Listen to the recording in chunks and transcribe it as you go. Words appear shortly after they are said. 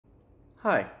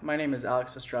Hi, my name is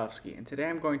Alex Ostrovsky, and today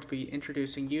I'm going to be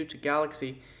introducing you to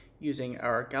Galaxy using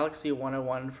our Galaxy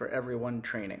 101 for Everyone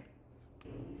training.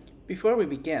 Before we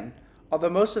begin, although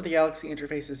most of the Galaxy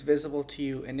interface is visible to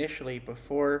you initially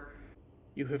before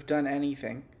you have done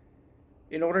anything,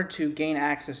 in order to gain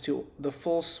access to the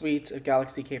full suite of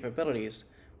Galaxy capabilities,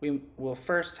 we will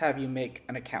first have you make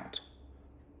an account.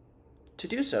 To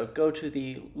do so, go to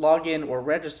the Login or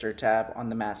Register tab on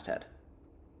the masthead.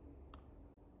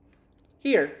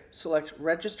 Here, select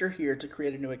Register here to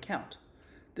create a new account.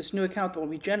 This new account that will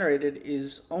be generated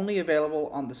is only available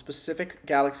on the specific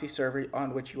Galaxy server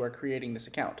on which you are creating this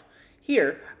account.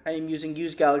 Here, I am using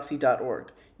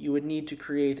usegalaxy.org. You would need to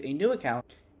create a new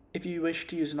account if you wish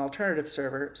to use an alternative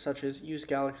server such as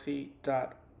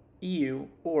usegalaxy.eu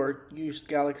or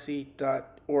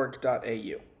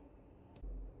usegalaxy.org.au.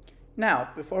 Now,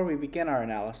 before we begin our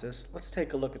analysis, let's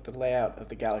take a look at the layout of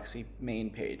the Galaxy main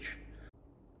page.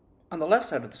 On the left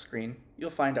side of the screen, you'll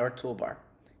find our toolbar.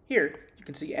 Here, you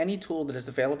can see any tool that is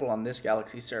available on this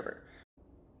Galaxy server.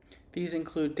 These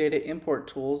include data import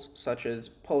tools such as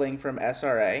pulling from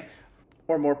SRA,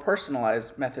 or more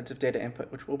personalized methods of data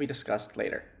input, which will be discussed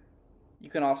later. You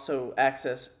can also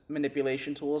access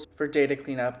manipulation tools for data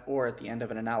cleanup or at the end of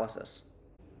an analysis.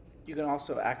 You can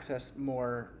also access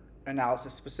more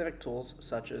analysis-specific tools,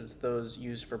 such as those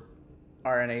used for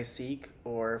RNA-seq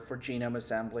or for genome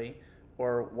assembly,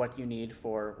 or what you need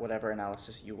for whatever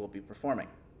analysis you will be performing.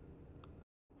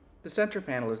 The center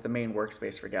panel is the main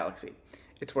workspace for Galaxy.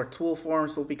 It's where tool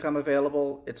forms will become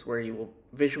available, it's where you will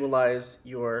visualize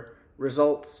your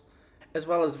results, as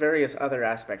well as various other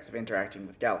aspects of interacting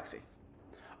with Galaxy.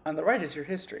 On the right is your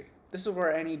history. This is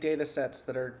where any data sets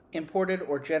that are imported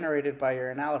or generated by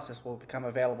your analysis will become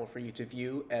available for you to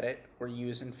view, edit, or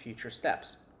use in future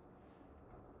steps.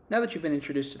 Now that you've been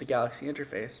introduced to the Galaxy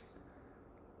interface,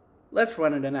 let's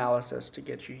run an analysis to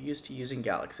get you used to using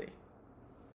Galaxy.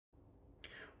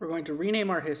 We're going to rename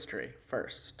our history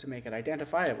first to make it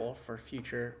identifiable for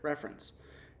future reference.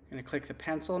 You're going to click the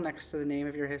pencil next to the name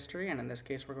of your history, and in this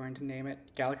case we're going to name it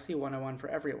Galaxy 101 for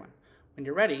Everyone. When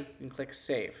you're ready, you can click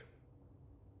Save.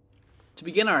 To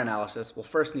begin our analysis, we'll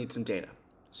first need some data.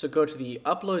 So go to the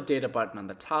Upload Data button on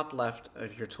the top left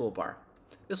of your toolbar.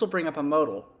 This will bring up a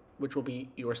modal, which will be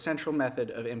your central method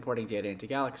of importing data into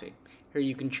Galaxy. Here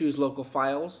you can choose local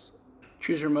files,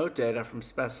 choose remote data from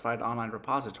specified online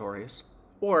repositories,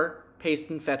 or paste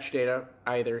and fetch data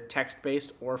either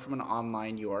text-based or from an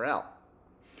online URL.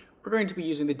 We're going to be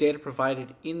using the data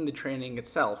provided in the training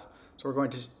itself, so we're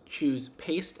going to choose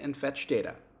Paste and Fetch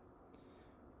Data.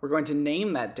 We're going to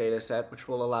name that data set, which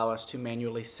will allow us to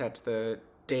manually set the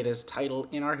data's title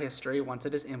in our history once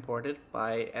it is imported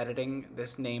by editing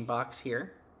this name box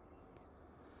here.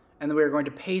 And then we're going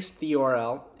to paste the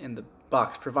URL in the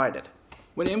box provided.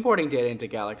 When importing data into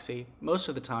Galaxy, most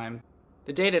of the time,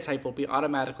 the data type will be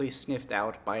automatically sniffed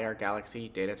out by our Galaxy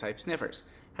data type sniffers.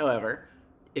 However,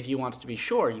 if you want to be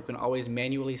sure, you can always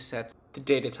manually set the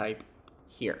data type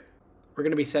here. We're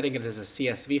going to be setting it as a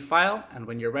CSV file, and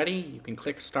when you're ready, you can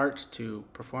click Start to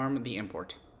perform the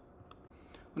import.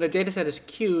 When a dataset is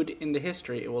queued in the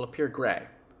history, it will appear gray.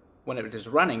 When it is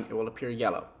running, it will appear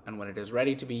yellow, and when it is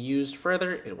ready to be used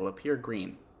further, it will appear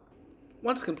green.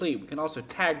 Once complete, we can also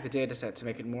tag the dataset to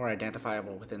make it more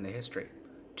identifiable within the history.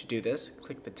 To do this,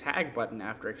 click the Tag button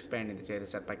after expanding the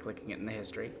dataset by clicking it in the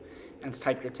history, and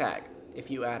type your tag. If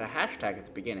you add a hashtag at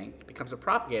the beginning, it becomes a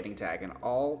propagating tag, and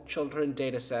all children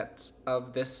datasets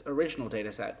of this original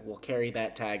dataset will carry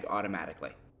that tag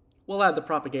automatically. We'll add the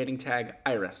propagating tag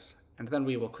iris, and then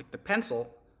we will click the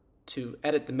pencil to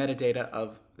edit the metadata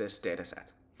of this dataset.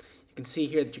 You can see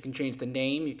here that you can change the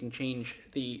name, you can change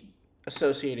the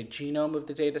associated genome of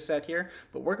the dataset here,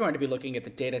 but we're going to be looking at the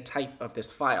data type of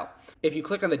this file. If you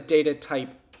click on the data type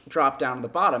drop down at the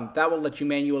bottom, that will let you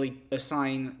manually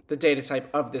assign the data type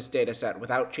of this dataset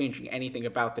without changing anything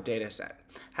about the dataset.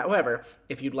 However,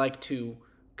 if you'd like to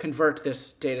convert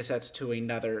this dataset to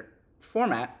another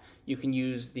format, you can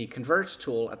use the Convert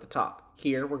tool at the top.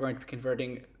 Here, we're going to be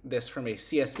converting this from a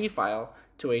CSV file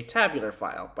to a tabular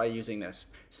file by using this.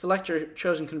 Select your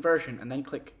chosen conversion and then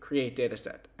click Create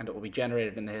Dataset, and it will be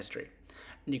generated in the history.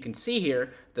 And you can see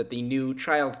here that the new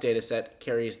child dataset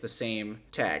carries the same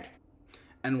tag.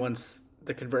 And once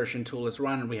the conversion tool is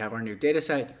run and we have our new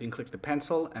dataset, you can click the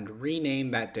pencil and rename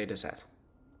that dataset.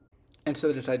 And so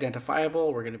that it's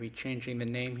identifiable, we're going to be changing the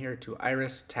name here to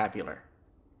Iris Tabular,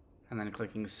 and then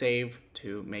clicking Save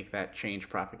to make that change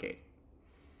propagate.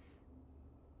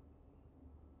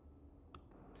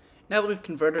 Now that we've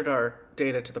converted our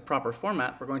data to the proper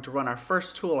format, we're going to run our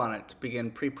first tool on it to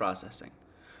begin pre-processing.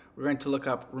 We're going to look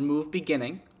up Remove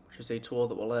Beginning, which is a tool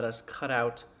that will let us cut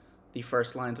out the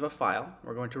first lines of a file.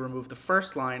 We're going to remove the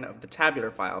first line of the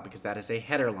tabular file because that is a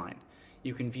header line.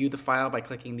 You can view the file by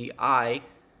clicking the I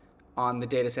on the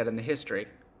dataset in the history.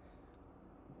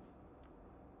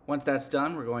 Once that's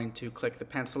done, we're going to click the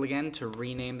pencil again to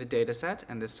rename the dataset,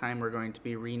 and this time we're going to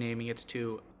be renaming it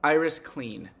to Iris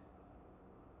Clean.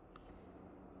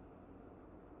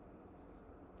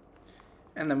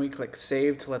 And then we click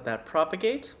Save to let that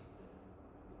propagate.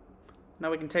 Now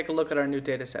we can take a look at our new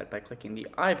dataset by clicking the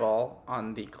eyeball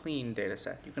on the clean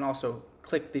dataset. You can also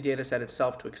click the dataset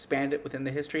itself to expand it within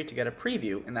the history to get a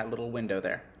preview in that little window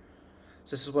there.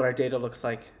 So this is what our data looks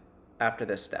like after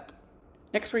this step.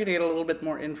 Next, we're going to get a little bit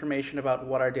more information about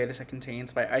what our dataset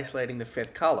contains by isolating the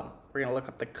fifth column. We're going to look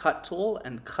up the cut tool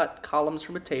and cut columns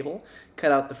from a table,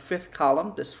 cut out the fifth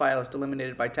column. This file is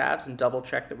delimited by tabs, and double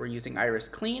check that we're using Iris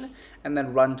Clean, and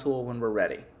then Run tool when we're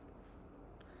ready.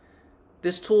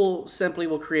 This tool simply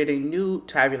will create a new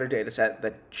tabular dataset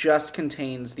that just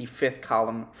contains the fifth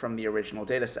column from the original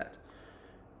dataset.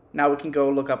 Now we can go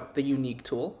look up the unique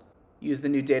tool, use the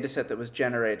new dataset that was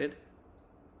generated,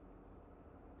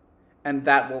 and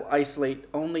that will isolate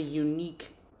only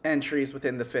unique entries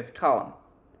within the fifth column.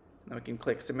 Then we can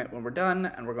click Submit when we're done,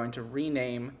 and we're going to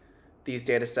rename these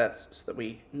datasets so that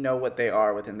we know what they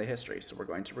are within the history. So we're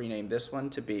going to rename this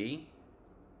one to be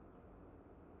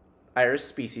Iris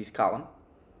Species column.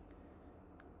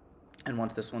 And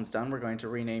once this one's done, we're going to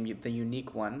rename the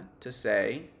unique one to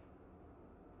say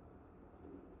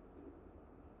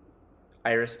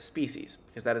Iris Species,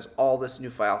 because that is all this new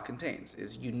file contains,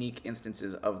 is unique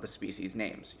instances of the species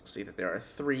names. You'll see that there are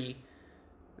 3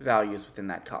 values within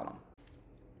that column.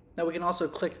 Now we can also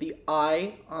click the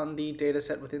I on the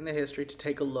dataset within the history to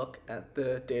take a look at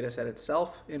the dataset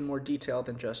itself in more detail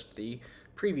than just the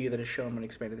preview that is shown when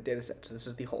expanding the dataset. So this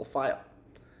is the whole file.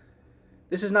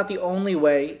 This is not the only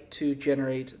way to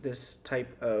generate this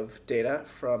type of data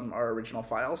from our original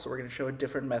file, so we're going to show a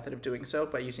different method of doing so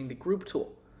by using the group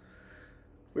tool.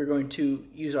 We're going to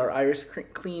use our Iris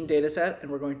Clean dataset,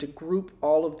 and we're going to group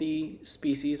all of the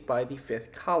species by the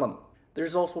fifth column. The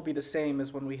results will be the same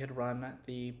as when we had run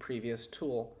the previous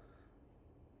tool.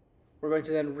 We're going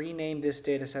to then rename this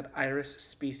dataset Iris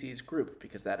Species Group,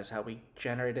 because that is how we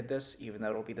generated this, even though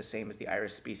it'll be the same as the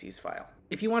Iris Species file.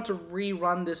 If you want to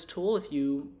rerun this tool, if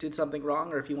you did something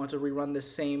wrong, or if you want to rerun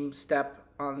this same step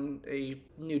on a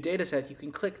new dataset, you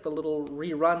can click the little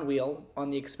rerun wheel on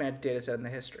the expanded dataset in the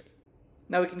history.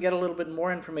 Now we can get a little bit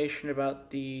more information about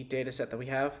the dataset that we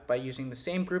have by using the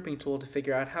same grouping tool to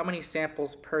figure out how many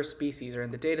samples per species are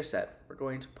in the dataset. We're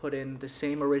going to put in the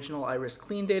same original Iris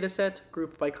Clean dataset,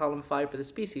 grouped by column 5 for the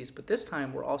species, but this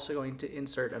time we're also going to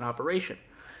insert an operation.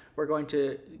 We're going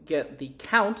to get the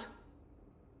count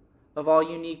of all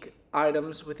unique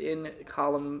items within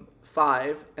column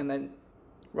 5 and then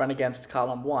run against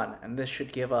column 1. And this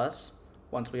should give us,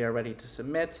 once we are ready to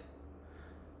submit,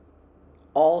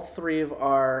 all 3 of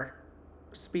our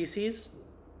species,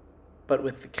 but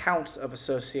with the counts of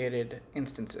associated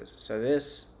instances. So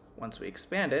this, once we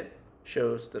expand it,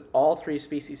 shows that all 3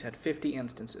 species had 50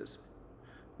 instances.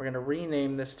 We're going to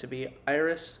rename this to be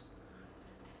Iris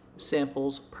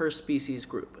Samples per Species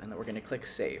Group, and then we're going to click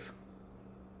Save.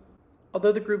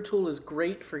 Although the group tool is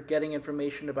great for getting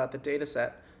information about the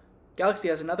dataset, Galaxy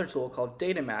has another tool called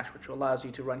DataMash, which allows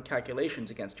you to run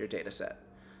calculations against your dataset.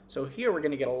 So here we're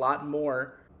going to get a lot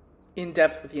more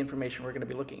in-depth with the information we're going to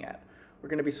be looking at. We're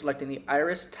going to be selecting the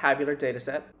Iris tabular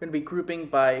dataset. We're going to be grouping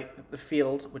by the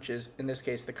field, which is, in this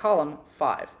case, the column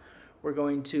 5. We're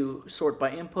going to sort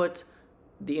by input.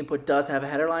 The input does have a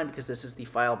header line because this is the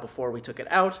file before we took it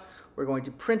out. We're going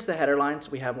to print the header line so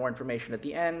we have more information at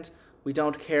the end. We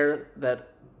don't care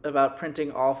about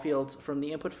printing all fields from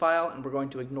the input file, and we're going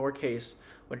to ignore case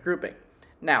when grouping.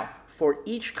 Now, for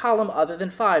each column other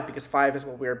than 5, because 5 is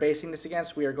what we are basing this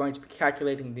against, we are going to be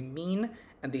calculating the mean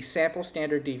and the sample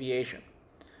standard deviation.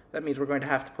 That means we're going to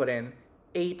have to put in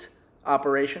 8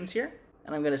 operations here,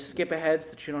 and I'm going to skip ahead so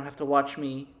that you don't have to watch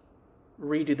me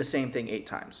redo the same thing 8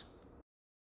 times.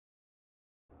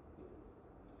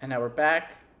 And now we're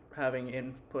back, having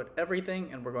input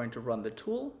everything, and we're going to run the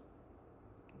tool.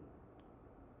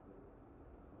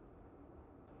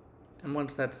 And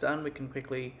once that's done, we can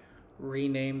quickly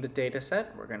rename the dataset.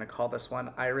 We're going to call this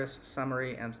one Iris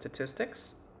Summary and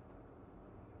Statistics.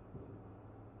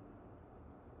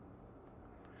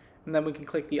 And then we can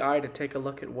click the I to take a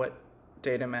look at what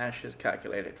DataMash is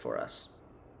calculated for us.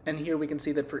 And here we can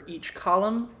see that for each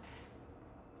column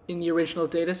in the original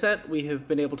dataset, we have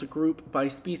been able to group by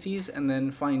species and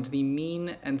then find the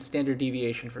mean and standard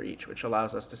deviation for each, which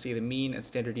allows us to see the mean and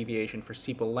standard deviation for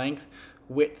sepal length,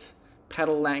 width,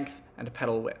 petal length, and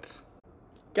petal width.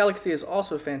 Galaxy is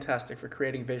also fantastic for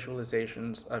creating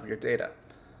visualizations of your data.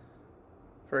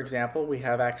 For example, we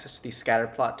have access to the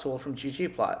scatterplot tool from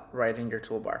ggplot right in your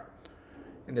toolbar.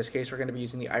 In this case, we're going to be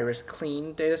using the Iris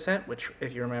Clean dataset, which,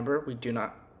 if you remember,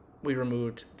 we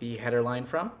removed the header line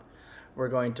from. We're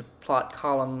going to plot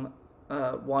column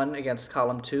 1 against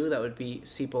column 2. That would be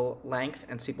sepal length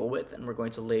and sepal width, and we're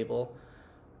going to label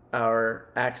our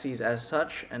axes as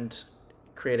such and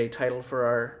create a title for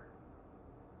our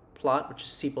plot, which is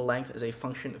sepal length as a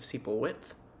function of sepal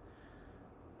width.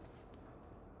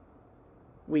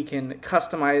 We can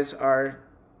customize our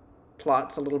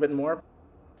plots a little bit more.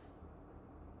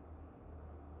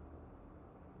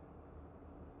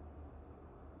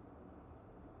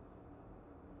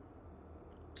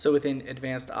 So within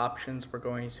advanced options, we're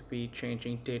going to be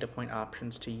changing data point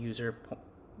options to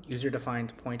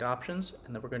user-defined point options,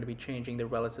 and then we're going to be changing the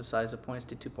relative size of points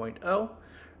to 2.0. We're going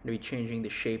to be changing the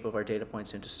shape of our data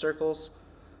points into circles,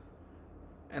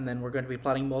 and then we're going to be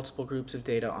plotting multiple groups of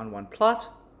data on one plot.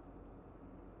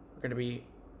 We're going to be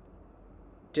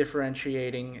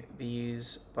differentiating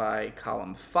these by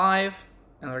column 5,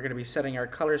 and we're going to be setting our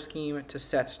color scheme to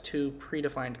set to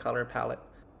predefined color palette.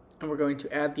 And we're going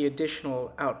to add the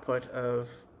additional output of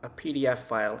a PDF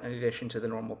file in addition to the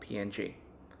normal PNG.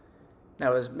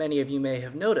 Now, as many of you may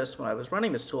have noticed, when I was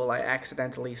running this tool, I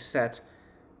accidentally set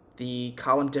the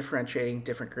column differentiating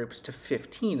different groups to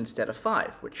 15 instead of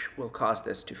 5, which will cause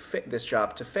this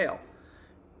job to fail.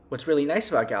 What's really nice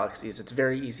about Galaxy is it's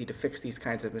very easy to fix these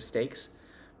kinds of mistakes.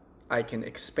 I can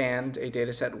expand a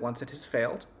dataset once it has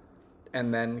failed,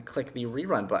 and then click the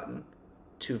rerun button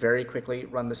to very quickly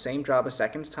run the same job a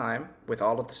second time with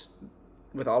all of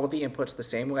the inputs the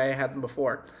same way I had them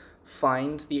before,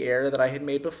 find the error that I had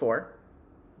made before,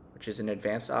 which is in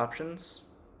advanced options,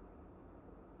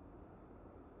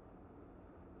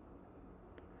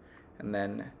 and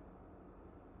then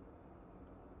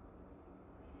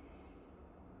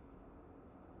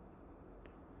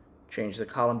change the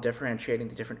column differentiating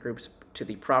the different groups to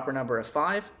the proper number of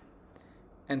 5,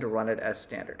 and run it as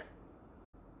standard.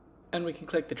 And we can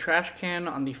click the trash can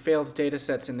on the failed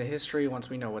datasets in the history once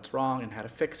we know what's wrong and how to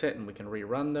fix it, and we can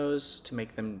rerun those to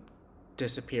make them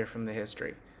disappear from the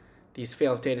history. These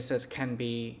failed datasets can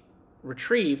be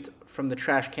retrieved from the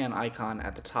trash can icon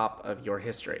at the top of your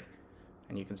history.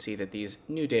 And you can see that these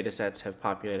new datasets have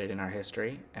populated in our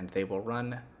history, and they will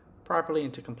run properly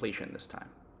into completion this time.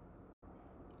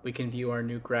 We can view our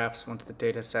new graphs once the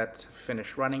datasets have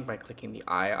finished running by clicking the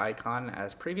eye icon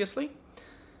as previously.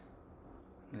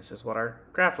 This is what our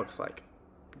graph looks like.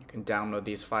 You can download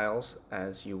these files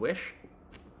as you wish.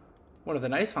 One of the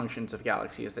nice functions of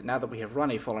Galaxy is that now that we have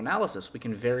run a full analysis, we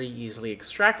can very easily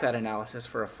extract that analysis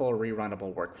for a full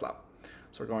rerunnable workflow.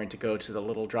 So we're going to go to the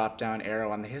little drop-down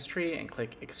arrow on the history and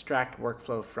click Extract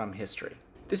Workflow from History.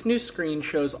 This new screen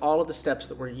shows all of the steps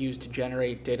that were used to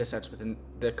generate datasets within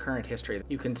the current history.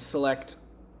 You can select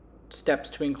steps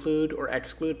to include or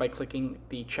exclude by clicking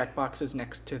the checkboxes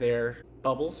next to their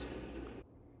bubbles.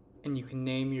 And you can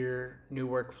name your new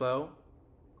workflow.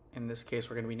 In this case,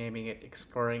 we're going to be naming it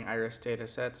Exploring Iris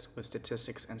Datasets with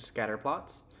Statistics and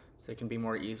Scatterplots, so they can be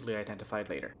more easily identified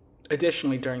later.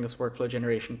 Additionally, during this workflow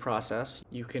generation process,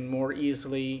 you can more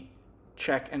easily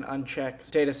check and uncheck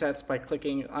datasets by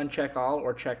clicking Uncheck All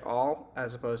or Check All,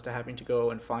 as opposed to having to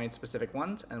go and find specific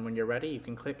ones. And when you're ready, you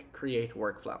can click Create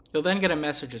Workflow. You'll then get a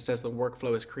message that says the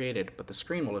workflow is created, but the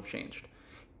screen will have changed.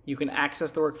 You can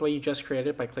access the workflow you just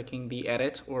created by clicking the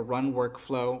Edit or Run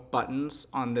Workflow buttons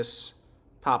on this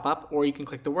pop-up, or you can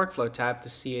click the Workflow tab to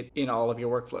see it in all of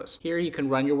your workflows. Here you can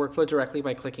run your workflow directly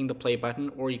by clicking the Play button,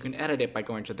 or you can edit it by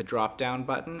going to the drop-down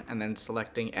button and then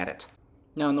selecting Edit.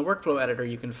 Now in the workflow editor,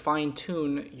 you can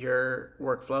fine-tune your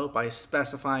workflow by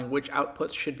specifying which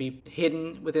outputs should be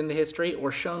hidden within the history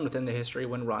or shown within the history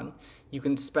when run. You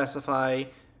can specify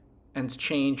and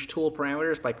change tool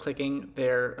parameters by clicking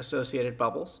their associated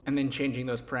bubbles and then changing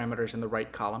those parameters in the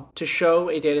right column. To show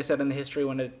a dataset in the history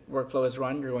when a workflow is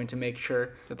run, you're going to make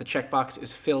sure that the checkbox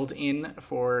is filled in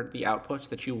for the outputs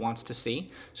that you want to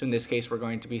see. So in this case, we're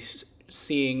going to be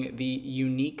seeing the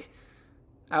unique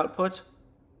output.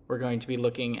 We're going to be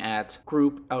looking at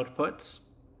group outputs,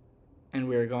 and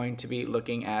we're going to be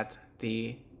looking at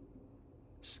the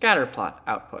scatterplot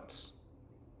outputs.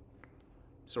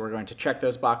 So we're going to check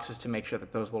those boxes to make sure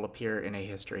that those will appear in a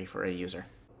history for a user.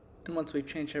 And once we've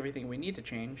changed everything we need to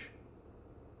change,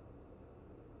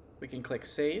 we can click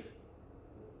Save,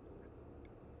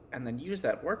 and then use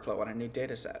that workflow on a new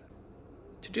data set.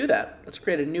 To do that, let's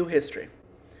create a new history.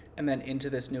 And then into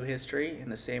this new history, in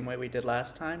the same way we did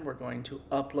last time, we're going to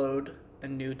upload a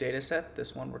new dataset.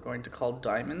 This one we're going to call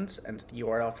Diamonds, and the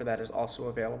URL for that is also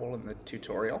available in the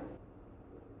tutorial.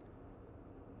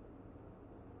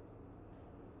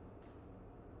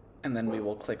 And then we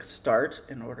will click Start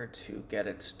in order to get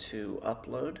it to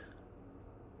upload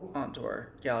onto our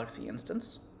Galaxy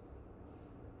instance.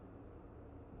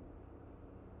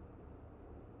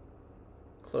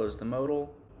 Close the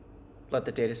modal, let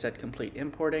the dataset complete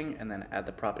importing, and then add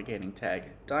the propagating tag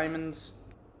Diamonds.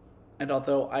 And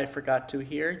although I forgot to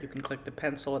here, you can click the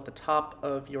pencil at the top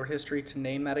of your history to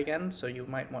name that again, so you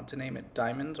might want to name it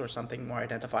Diamonds or something more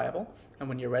identifiable. And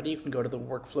when you're ready, you can go to the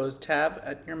Workflows tab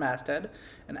at your masthead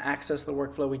and access the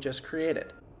workflow we just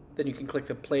created. Then you can click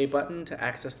the play button to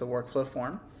access the workflow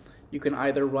form. You can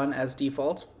either run as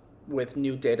default with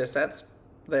new datasets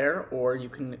there, or you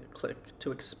can click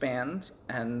to expand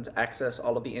and access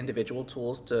all of the individual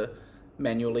tools to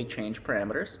manually change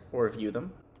parameters or view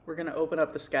them. We're going to open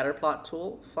up the scatter plot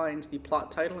tool, find the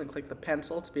plot title, and click the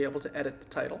pencil to be able to edit the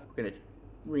title. We're going to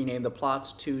rename the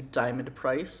plots to diamond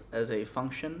price as a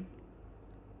function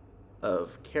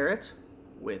of caret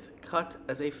with cut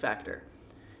as a factor.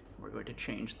 We're going to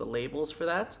change the labels for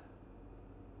that.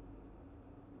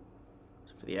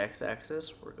 So for the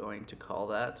x-axis, we're going to call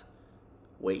that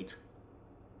weight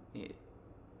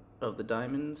of the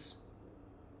diamonds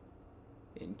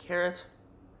in caret.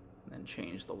 Then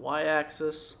change the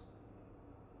y-axis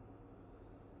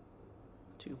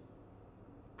to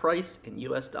price in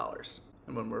US dollars.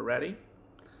 And when we're ready,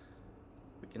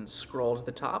 we can scroll to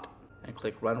the top and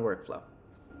click Run Workflow.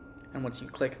 And once you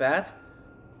click that,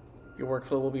 your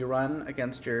workflow will be run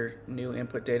against your new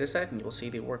input dataset, and you'll see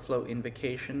the workflow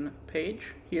invocation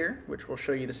page here, which will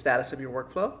show you the status of your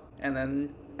workflow. And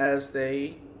then as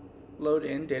they load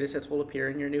in, datasets will appear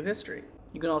in your new history.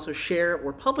 You can also share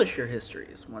or publish your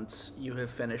histories once you have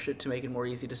finished it to make it more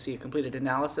easy to see a completed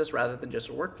analysis rather than just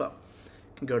a workflow.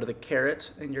 You can go to the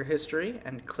caret in your history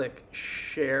and click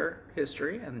Share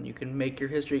History, and then you can make your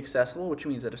history accessible, which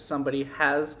means that if somebody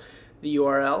has the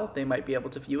URL, they might be able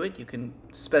to view it. You can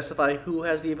specify who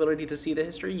has the ability to see the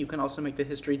history. You can also make the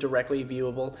history directly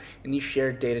viewable in the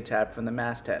Shared Data tab from the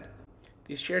masthead.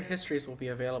 These shared histories will be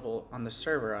available on the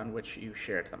server on which you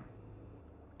shared them.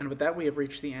 And with that, we have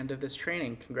reached the end of this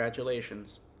training.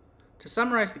 Congratulations. To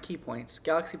summarize the key points,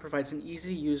 Galaxy provides an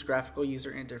easy-to-use graphical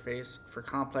user interface for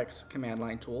complex command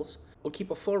line tools, will keep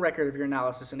a full record of your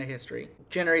analysis in a history,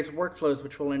 generates workflows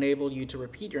which will enable you to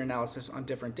repeat your analysis on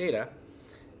different data,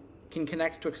 can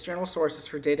connect to external sources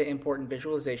for data import and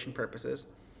visualization purposes,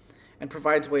 and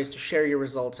provides ways to share your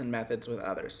results and methods with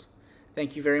others.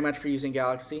 Thank you very much for using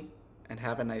Galaxy, and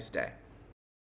have a nice day.